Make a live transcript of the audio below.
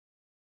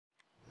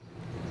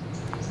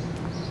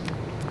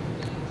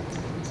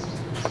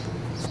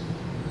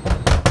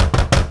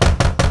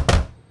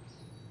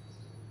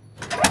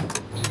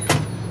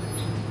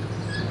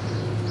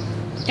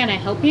Can I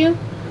help you?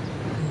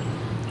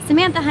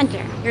 Samantha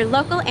Hunter, your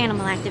local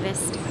animal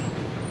activist.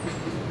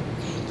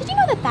 Did you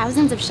know that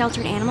thousands of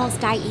sheltered animals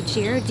die each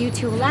year due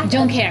to lack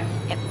Don't care.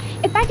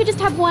 If I could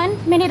just have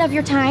 1 minute of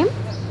your time?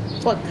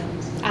 Look,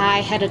 I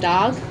had a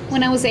dog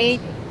when I was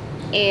 8.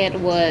 It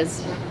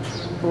was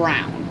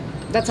brown.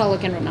 That's all I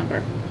can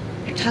remember.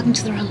 You're talking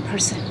to the wrong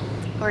person.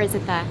 Or is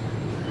it the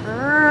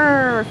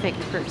perfect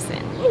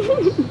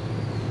person?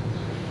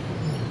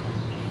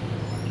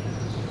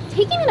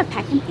 Taking in a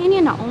pet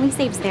companion not only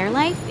saves their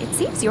life, it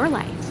saves your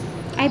life.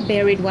 I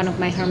buried one of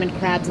my hermit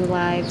crabs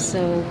alive,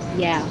 so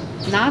yeah,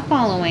 not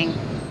following.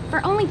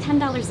 For only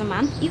 $10 a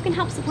month, you can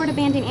help support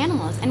abandoned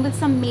animals, and with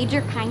some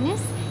major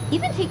kindness,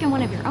 even take in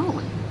one of your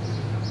own.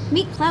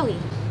 Meet Chloe.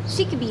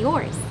 She could be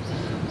yours.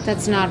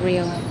 That's not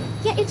real.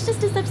 Yeah, it's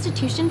just a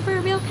substitution for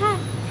a real cat.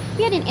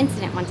 We had an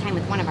incident one time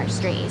with one of our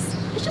strays.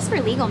 It's just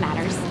for legal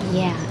matters.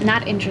 Yeah,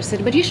 not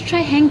interested, but you should try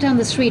Hank down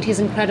the street. He's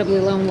incredibly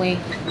lonely.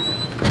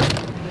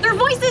 Their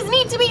voices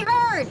need to be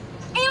heard!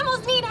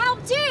 Animals need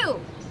help too!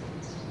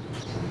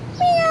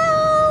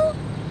 Meow!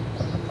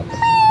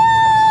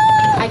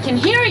 Meow! I can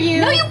hear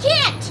you! No, you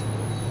can't!